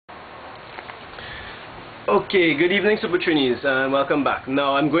Okay, good evening Supertrinis and welcome back.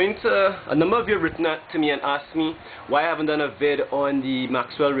 Now a number of you have written to me and asked me why I haven't done a vid on the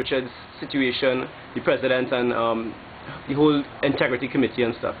Maxwell Richards situation, the president and the whole integrity committee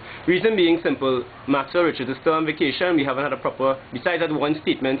and stuff. Reason being simple, Maxwell Richards is still on vacation. We haven't had a proper, besides that one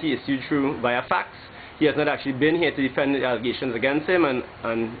statement he issued through via fax, he has not actually been here to defend the allegations against him and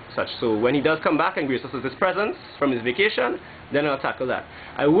such. So when he does come back and grace us with his presence from his vacation, then I'll tackle that.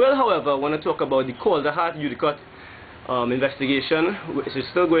 I will, however, want to talk about the CALDER HART investigation, which is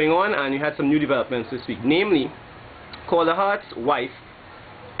still going on, and you had some new developments this week. Namely, CALDER HART's wife,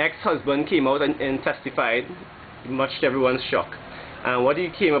 ex-husband, came out and testified, much to everyone's shock. And what he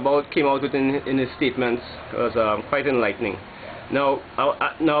came out with in his statements was quite enlightening. Now,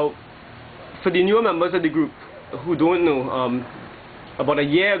 for the newer members of the group who don't know, about a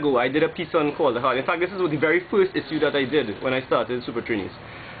year ago I did a piece on CALDER HART. In fact, this is the very first issue that I did when I started Supertrinis.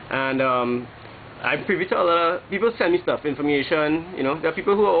 And I'm privy to a lot of people send me stuff, information, you know. There are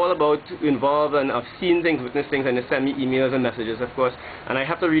people who are all about involved and have seen things, witnessed things, and they send me emails and messages, of course. And I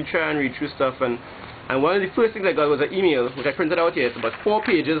have to read through stuff. And one of the first things I got was an email, which I printed out here. It's about 4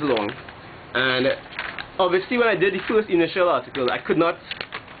 pages long. And obviously when I did the first initial article, I could not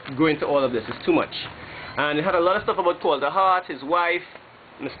go into all of this. It's too much. And it had a lot of stuff about CALDER HART, his wife,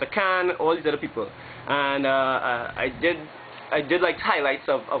 Mr. Khan, all these other people. And I did like highlights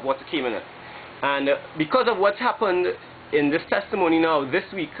of what came in it. And because of what's happened in this testimony now, this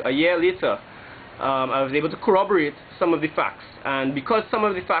week, a year later, I was able to corroborate some of the facts. And because some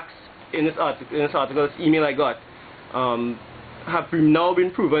of the facts in this article, this email I got, have now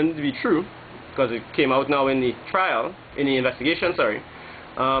been proven to be true, because it came out now in the trial, in the investigation, sorry.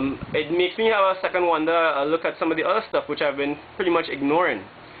 It makes me have a second wonder, a look at some of the other stuff which I've been pretty much ignoring.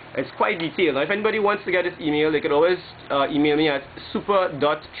 It's quite detailed. Now, if anybody wants to get this email, they could always email me at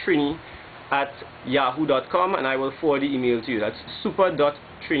super.trini@yahoo.com and I will forward the email to you. That's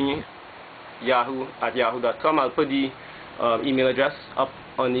super.trini@yahoo.com. I'll put the email address up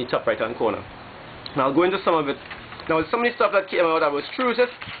on the top right hand corner. Now I'll go into some of it. Now some of the stuff that came out that was true,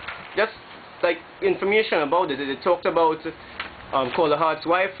 just like information about it. It talked about CALDER HART's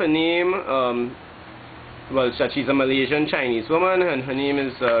wife, her name, well, she's a Malaysian Chinese woman, and her name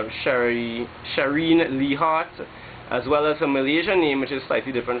is Shireen Lee Hart, as well as her Malaysian name, which is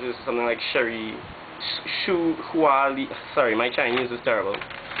slightly different. It's something like Shu Hua Li. Sorry, my Chinese is terrible.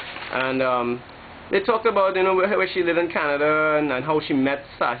 And they talked about, you know, where she lived in Canada and how she met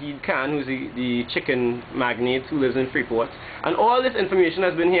Sahid Khan, who's the chicken magnate who lives in Freeport. And all this information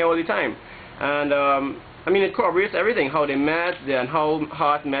has been here all the time. And I mean, it corroborates everything, how they met, and how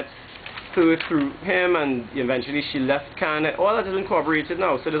Hart met her through him, and eventually she left Canada. All that has been corroborated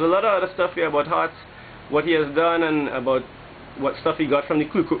now. So there's a lot of other stuff here about Hart, what he has done, and about what stuff he got from the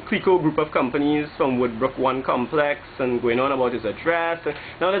Clico group of companies, from Woodbrook One Complex, and going on about his address.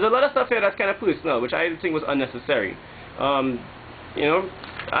 Now there's a lot of stuff here that's kind of personal, which I think was unnecessary. You know,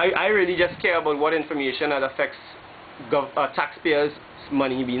 I really just care about what information that affects taxpayers'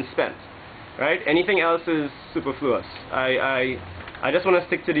 money being spent. Right? Anything else is superfluous. I just want to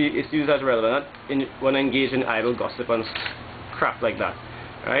stick to the issues that's relevant. I don't want to engage in idle gossip and crap like that.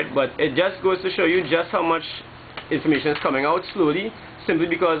 Right? But it just goes to show you just how much information is coming out slowly, simply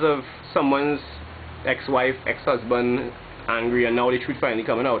because of someone's ex-wife, ex-husband angry, and now the truth finally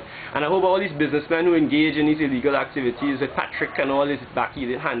coming out. And I hope all these businessmen who engage in these illegal activities with Patrick and all his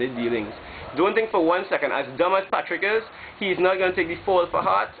back-handed dealings, don't think for 1 second, as dumb as Patrick is, he's not going to take the fall for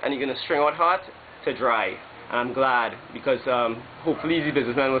Hart, and he's going to string out Hart to dry. And I'm glad, because hopefully these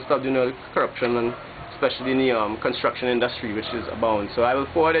businessmen will stop doing all the corruption, and especially in the construction industry, which is abound. So I will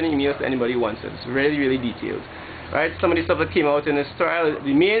forward any emails to anybody who wants it. It's really, really detailed. Right? Some of the stuff that came out in this trial,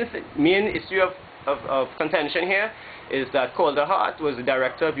 the main issue of contention here is that CALDER HART was the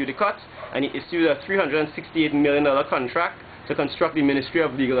director of Udicut, and he issued a $368 million contract to construct the Ministry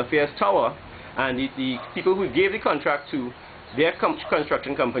of Legal Affairs Tower, and the people who gave the contract to their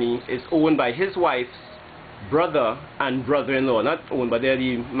construction company is owned by his wife's brother and brother-in-law. Not owned, but they're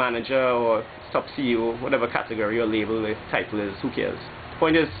the manager or top CEO, whatever category or label the title is, who cares. The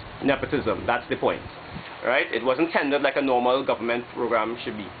point is nepotism. That's the point. Right? It wasn't tendered like a normal government program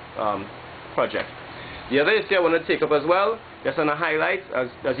should be, project. The other issue I want to take up as well, just on a highlight, as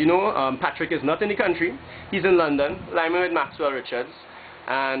you know, Patrick is not in the country. He's in London, lining with Maxwell Richards.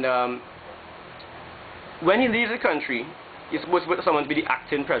 And when he leaves the country, he's supposed to put someone to be the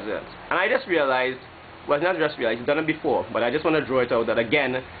acting president. And I just realized, well, not just realized, he's done it before, but I just want to draw it out that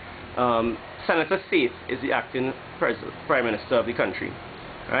again, Senator Safe is the acting prime minister of the country.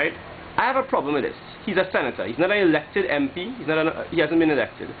 Right? I have a problem with this. he's a senator. He's not an elected MP. He hasn't been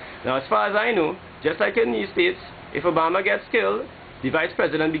elected. Now, as far as I know, just like in these states, if Obama gets killed, the vice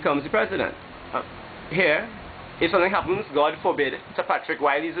president becomes the president. Here, if something happens, God forbid, to Patrick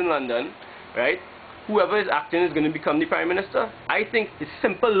while he's in London, right? Whoever is acting is going to become the prime minister. I think it's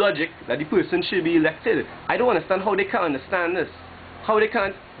simple logic that the person should be elected. I don't understand how they can't understand this, how they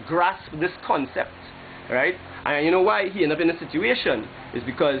can't grasp this concept, right? And you know why he ended up in a situation is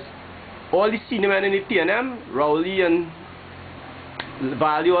because all the senior men in the PNM, Rowley and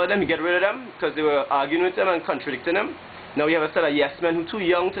Value, all of them, you get rid of them because they were arguing with him and contradicting him. Now we have a set of yes men who are too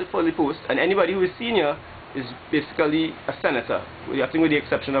young to fill the post, and anybody who is senior is basically a senator, I think with the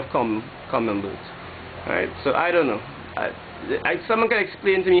exception of Commonwealth. Alright, so I don't know. Someone can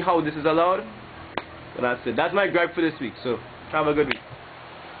explain to me how this is allowed? But that's it. That's my gripe for this week, so have a good week.